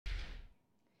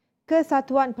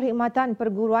Kesatuan Perkhidmatan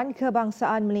Perguruan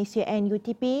Kebangsaan Malaysia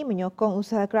NUTP menyokong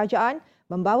usaha kerajaan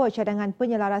membawa cadangan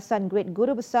penyelarasan gred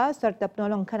guru besar serta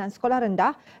penolong kanan sekolah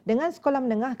rendah dengan sekolah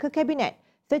menengah ke kabinet.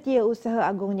 Setiausaha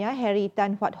Agungnya Harry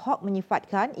Tan Huat Hock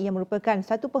menyifatkan ia merupakan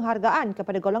satu penghargaan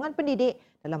kepada golongan pendidik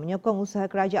dalam menyokong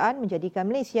usaha kerajaan menjadikan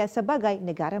Malaysia sebagai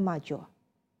negara maju.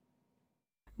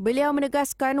 Beliau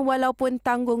menegaskan walaupun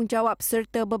tanggungjawab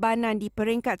serta bebanan di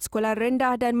peringkat sekolah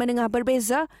rendah dan menengah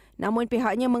berbeza, namun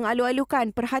pihaknya mengalu-alukan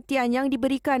perhatian yang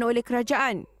diberikan oleh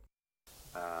kerajaan.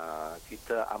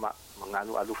 Kita amat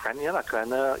mengalu-alukannya lah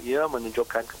kerana ia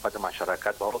menunjukkan kepada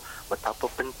masyarakat bahawa betapa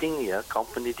pentingnya kaum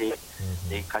pendidik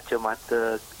di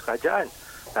kacamata kerajaan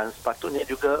dan sepatutnya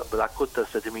juga berlaku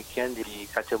sedemikian di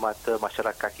kacamata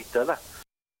masyarakat kita lah.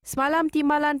 Semalam,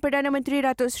 Timbalan Perdana Menteri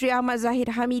Datuk Seri Ahmad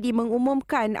Zahid Hamidi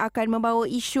mengumumkan akan membawa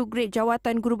isu gred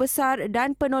jawatan guru besar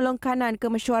dan penolong kanan ke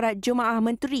mesyuarat Jemaah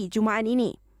Menteri Jumaat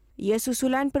ini. Ia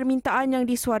susulan permintaan yang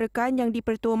disuarakan yang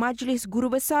di-Pertua Majlis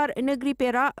Guru Besar Negeri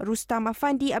Perak Rustam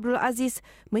Afandi Abdul Aziz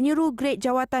menyeru gred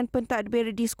jawatan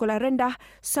pentadbir di sekolah rendah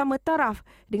sama taraf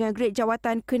dengan gred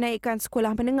jawatan kenaikan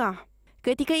sekolah menengah.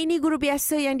 Ketika ini, guru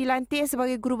biasa yang dilantik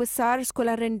sebagai guru besar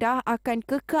sekolah rendah akan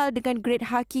kekal dengan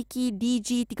gred hakiki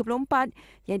DG34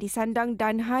 yang disandang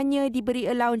dan hanya diberi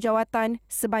allowance jawatan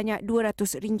sebanyak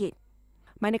RM200.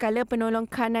 Manakala penolong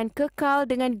kanan kekal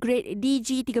dengan gred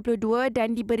DG32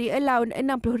 dan diberi allowance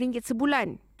RM60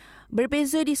 sebulan.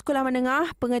 Berbeza di sekolah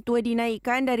menengah, pengetua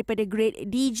dinaikkan daripada gred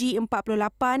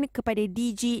DG48 kepada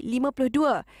DG52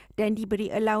 dan diberi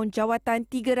allowance jawatan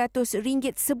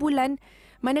RM300 sebulan.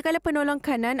 Manakala penolong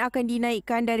kanan akan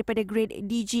dinaikkan daripada gred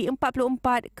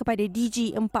DG44 kepada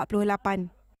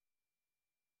DG48.